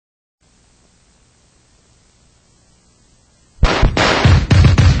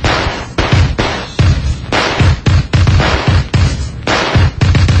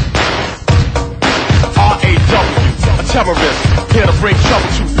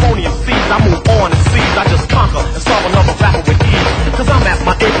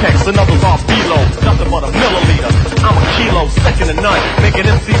making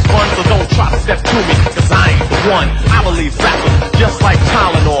MCs fun, so don't try to step to me, cause I ain't the one. I believe rappers just like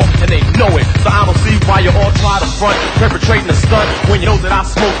Tylenol, and they know it. So I don't see why you all try to front, perpetrating a stunt when you know that I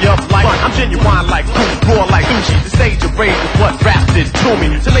smoke you up like fun. I'm genuine like Goose, raw like Gucci. The stage of rage is what rap did to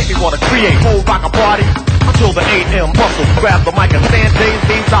me, to make me wanna create whole rock a party until the AM bustle. Grab the mic and stand days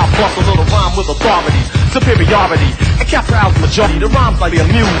I bust a little rhyme with authority, superiority, and capture out the majority. The rhymes like the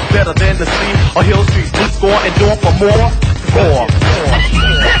amuse, better than the scene or Hill Street, blue score and door for more.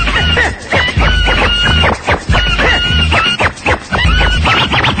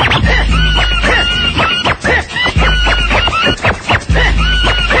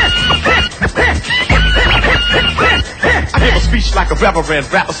 Like a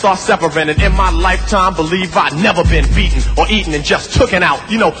reverend, rappers start severing, and in my lifetime, believe I've never been beaten or eaten and just tooken out.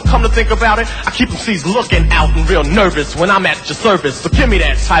 You know, come to think about it, I keep MCs looking out and real nervous when I'm at your service. So give me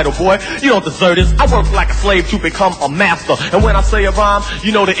that title, boy, you don't deserve this. I work like a slave to become a master, and when I say a rhyme,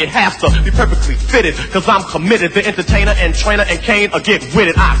 you know that it has to be perfectly fitted, cause I'm committed. The entertainer and trainer and Kane, get with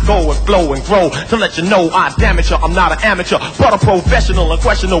it. I go and flow and grow to let you know I damage you. I'm not an amateur, but a professional,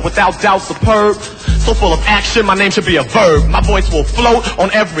 unquestionable, without doubt, superb. So full of action, my name should be a verb. My voice will float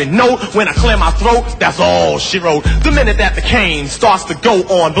on every note when I clear my throat. That's all she wrote. The minute that the cane starts to go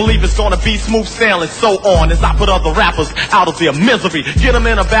on, believe it's gonna be smooth sailing, so on. As I put other rappers out of their misery, get them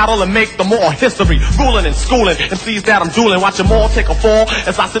in a battle and make them more history. Ruling and schooling, and sees that I'm dueling. Watch them all take a fall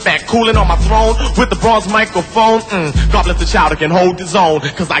as I sit back cooling on my throne with the bronze microphone. God bless the child that can hold his own,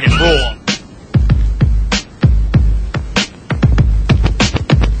 cause I can roar.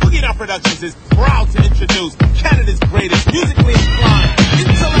 Productions is proud to introduce Canada's greatest musically inclined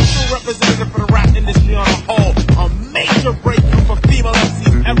intellectual representative for the rap industry on a whole. A major breakthrough for female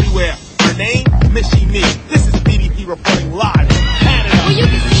MCs everywhere. Her name, Missy Me. This is BDP reporting live from Canada. Well, you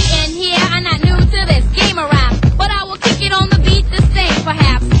can see in here, I'm not new to this game of rap, but I will kick it on the beat the same,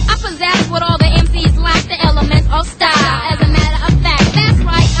 perhaps. I possess what all the MCs lack, the elements of style. As a matter of fact, that's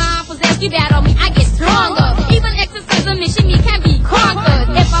right, I possess. You battle me, I get stronger. Even exorcism, Missy Me can be conquered.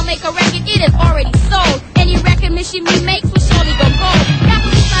 If I make a record, it is already sold. Any record Missy Me makes will surely go gold. Got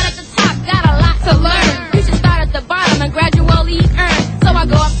to start at the top, got a lot to learn. You should start at the bottom and gradually earn. So I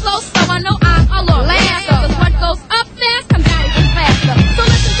go up slow, so I know I'm a little faster. Cause what goes up fast comes down even faster. So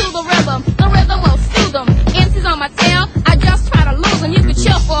listen to the rhythm will soothe them. MC's on my tail, I just try to lose them. You can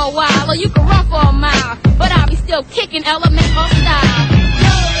chill for a while, or you can run for a mile, but I'll be still kicking elements of style.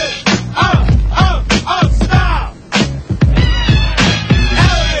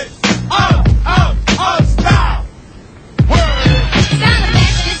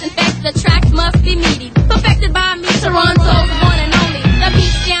 The tracks must be meaty, perfected by me, Toronto's one and only. The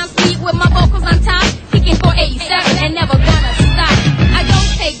beat sounds sweet with my vocals on top, kicking 487 and never gonna stop. I don't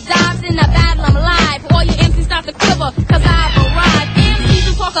take dives in the battle, I'm live. All your MCs start to quiver, cause I've arrived. MCs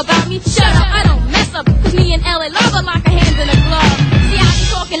who talk about me, shut up, I don't mess up, cause me and LA love are like a hand in a glove. See, I be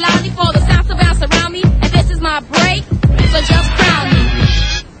talking loudly for the sounds to bounce around me, and this is my break, so just crown me.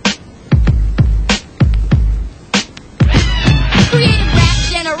 Creative rap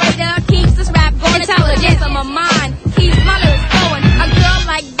generator keeps this rap going. Intelligence on my mind keeps my lyrics going. A girl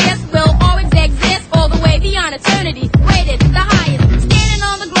like this will always exist all the way beyond eternity. Rated the highest, standing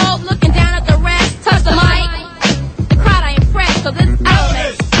on the globe, looking down at the rest. Touch the mic, the crowd I impressed. So this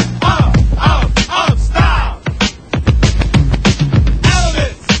elements of style.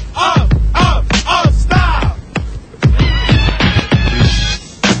 Elements of style.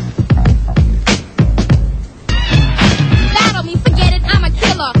 Battle me, forget it, I'm a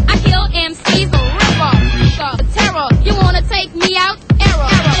killer. I kill MCs, a ripper. The terror, you wanna take me out?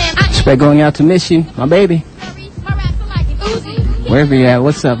 Error. Respect going out to miss you, my baby. Wherever you at,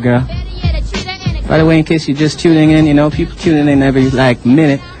 what's up, girl? By the way, in case you're just tuning in, you know, people tuning in every, like,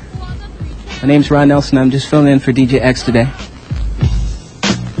 minute. My name's Ron Nelson. I'm just filling in for DJ X today.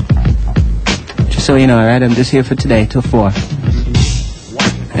 Just so you know, alright? I'm just here for today, till 4.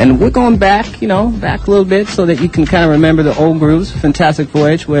 And we're going back, you know, back a little bit so that you can kind of remember the old grooves. Fantastic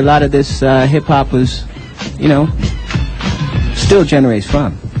Voyage, where a lot of this hip-hop was, you know, still generates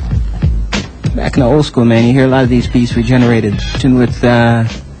from. Back in the old school, man, you hear a lot of these beats regenerated. With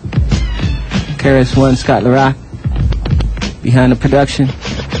KRS-One, Scott LaRock behind the production.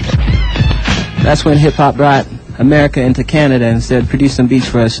 That's when hip-hop brought America into Canada and said, produce some beats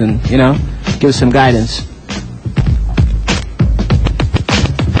for us and, you know, give us some guidance.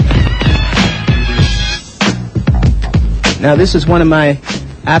 Now, this is one of my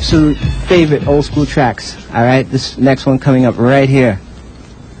absolute favorite old school tracks, all right? This next one coming up right here.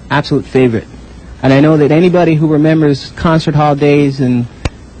 Absolute favorite. And I know that anybody who remembers concert hall days and,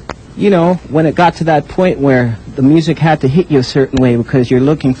 you know, when it got to that point where the music had to hit you a certain way because you're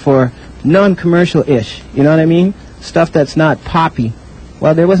looking for non-commercial-ish, you know what I mean? Stuff that's not poppy.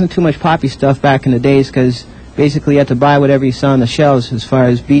 Well, there wasn't too much poppy stuff back in the days because basically you had to buy whatever you saw on the shelves as far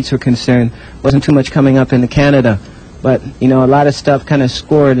as beats were concerned. Wasn't too much coming up into Canada. But, you know, a lot of stuff kind of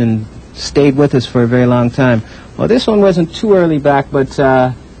scored and stayed with us for a very long time. Well, this one wasn't too early back, but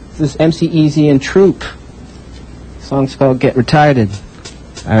this is MC Easy and Troop. The song's called Get Retarded.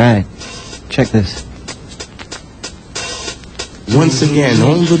 All right, check this. Once again,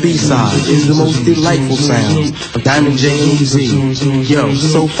 on the B-side is the most delightful sound of Diamond J and Easy. Yo,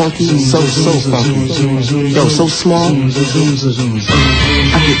 so funky, so funky. Yo, so small, I get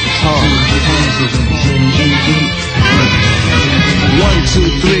the tongue. 1, 2,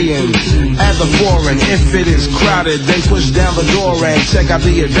 3, and as a foreign, if it is crowded, then push down the door and check out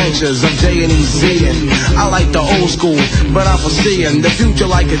the adventures of J and Easy. And I like the old school, but I'm foreseeing the future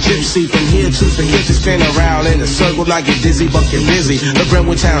like a gypsy. From here to the kitchen, spin around in a circle, not get dizzy, but get busy. The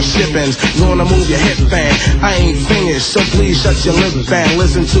Brentwood Town shippings, gonna move your hip band. I ain't finished, so please shut your lip band.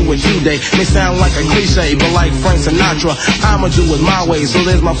 Listen to it today, may sound like a cliche, but like Frank Sinatra, I'ma do it my way. So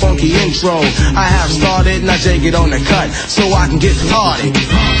there's my funky intro. I have started, now Jay get on the cut, so I can get started.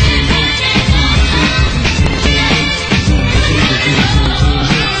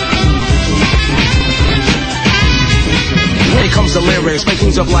 When it comes to lyrics, make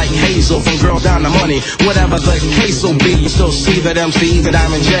things up like Hazel, from girl down to money, whatever the case will be. You still see that MC's and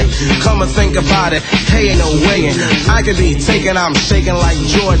Diamond J. Come and think about it, hey, ain't no way. I could be taken, I'm shaking like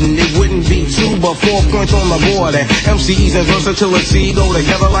Jordan. It wouldn't be 2 but 4 points on the board. And MC's and versatility go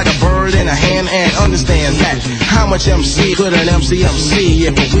together like a bird and a hand. And understand that, how much MC could an MC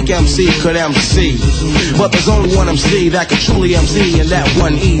if a weak MC could MC? But there's only one MC that can truly MC, and that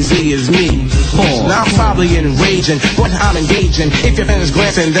one Easy is me. Now I'm probably enraging, but I'm engaging. If your fan is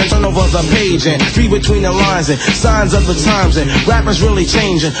glancing, then turn over the page and read between the lines and signs of the times. And rappers really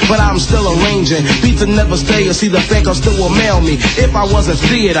changing, but I'm still arranging. Beats will never stay, or see the fan still will mail me. If I was a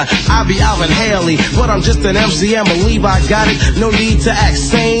theater, I'd be out in Haley. But I'm just an MC and believe I got it. No need to act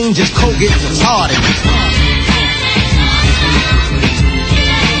sane, just go get retarded.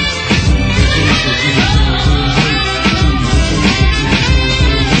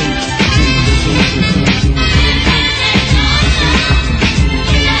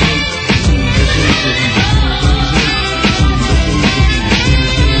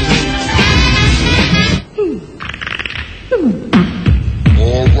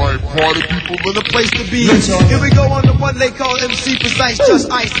 Party people in the place to be. Here we go on the one they call MC Precise,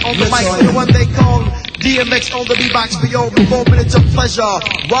 just ice on the mic. The one they call DMX on the beatbox for your 4 minutes of pleasure.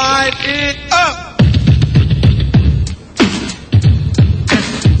 Ride it up.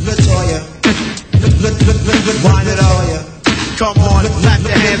 Latoya, wind it up. Come on, clap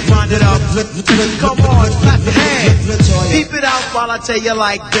your hands, wind it up. Come on, clap your hands. Keep it out while I tell you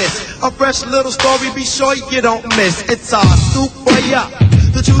like this. A fresh little story, be sure you don't miss. It's our scoop for ya.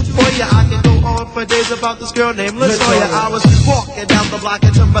 The truth for ya, I can go on for days about this girl named Latoya. I was walking down the block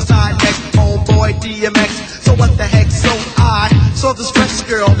and to my side next homeboy DMX. So what the heck, so I saw this fresh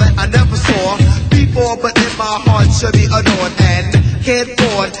girl that I never saw before, but in my heart should be adored and cared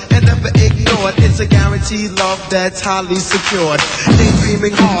for and never ignored. It's a guaranteed love that's highly secured.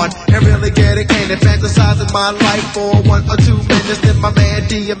 Daydreaming hard and really getting in and fantasizing my life for 1 or 2 minutes. Then my man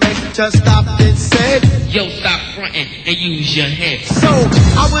DMX just stopped and said, yo, stop fronting and use your head. So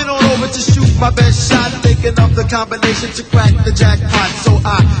I went on over to shoot my best shot, thinking of the combination to crack the jackpot. So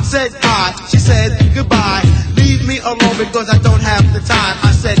I said hi, she said goodbye. Leave me alone because I don't have the time.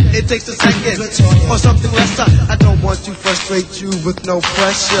 I said it takes a second or something less time. I don't want to frustrate you with no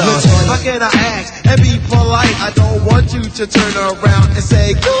pressure. How can I ask and be polite? I don't want you to turn around and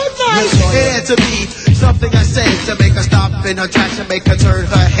say good night. It had to be something I said to make her stop in her tracks and make her turn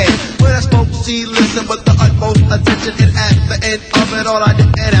her head. When I spoke, she listened with the utmost attention. And at the end of it all, I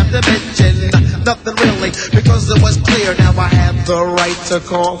didn't have to mention nothing really, because it was clear. Now I have the right to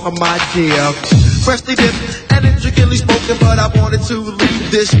call her my dear. Freshly dipped and intricately spoken, but I wanted to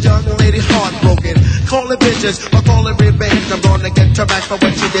leave this young lady heartbroken. Call it bitches or call it revenge. I'm gonna get her back for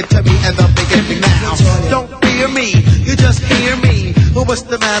what she did to me in the beginning. Now, don't fear me, you just hear me. Well, what's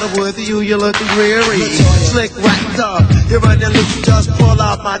the matter with you? You're looking weary. Slick wrapped up, you're running loose. Just pull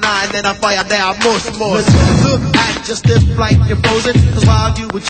out my 9, then I fire down most. Look at your stiff like you're posing, cause while you were